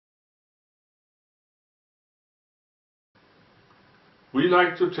we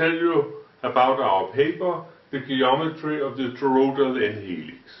like to tell you about our paper, The Geometry of the Toroidal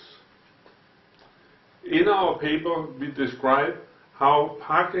N-helix. In our paper, we describe how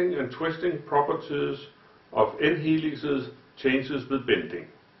packing and twisting properties of N-helixes changes with bending.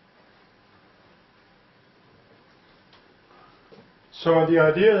 So the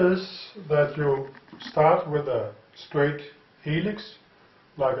idea is that you start with a straight helix,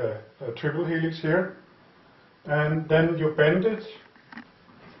 like a triple helix here, and then you bend it.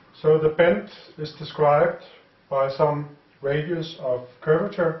 So the bend is described by some radius of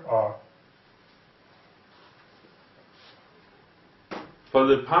curvature r. For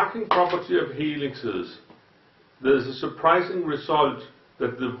the packing property of helixes, there is a surprising result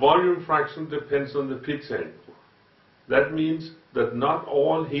that the volume fraction depends on the pitch angle. That means that not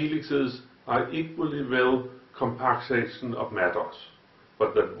all helixes are equally well compaction of matters,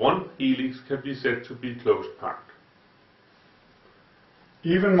 but that one helix can be said to be close packed.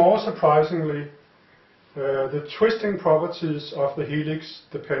 Even more surprisingly, the twisting properties of the helix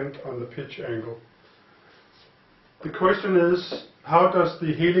depend on the pitch angle. The question is, how does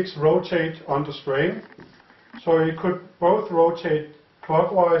the helix rotate under strain? So it could both rotate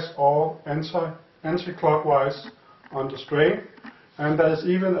clockwise or anti-clockwise under strain, and there's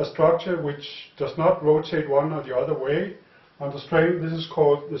even a structure which does not rotate one or the other way under strain. This is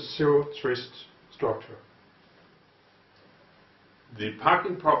called the zero twist structure. The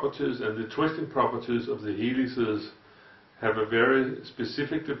packing properties and the twisting properties of the helices have a very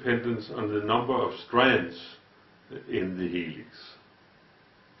specific dependence on the number of strands in the helix.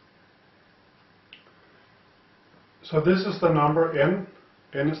 So this is the number n.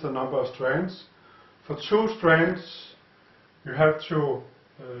 N is the number of strands. For two strands, you have to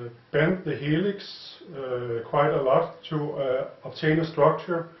bend the helix quite a lot to obtain a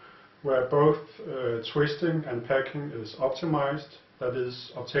structure where both twisting and packing is optimized. That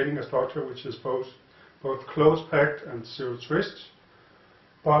is, obtaining a structure which is both close packed and zero twist.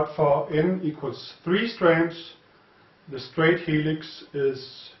 But for n equals 3 strands, the straight helix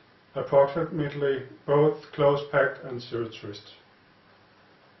is approximately both close packed and zero twist.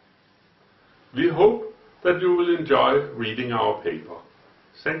 We hope that you will enjoy reading our paper.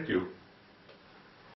 Thank you.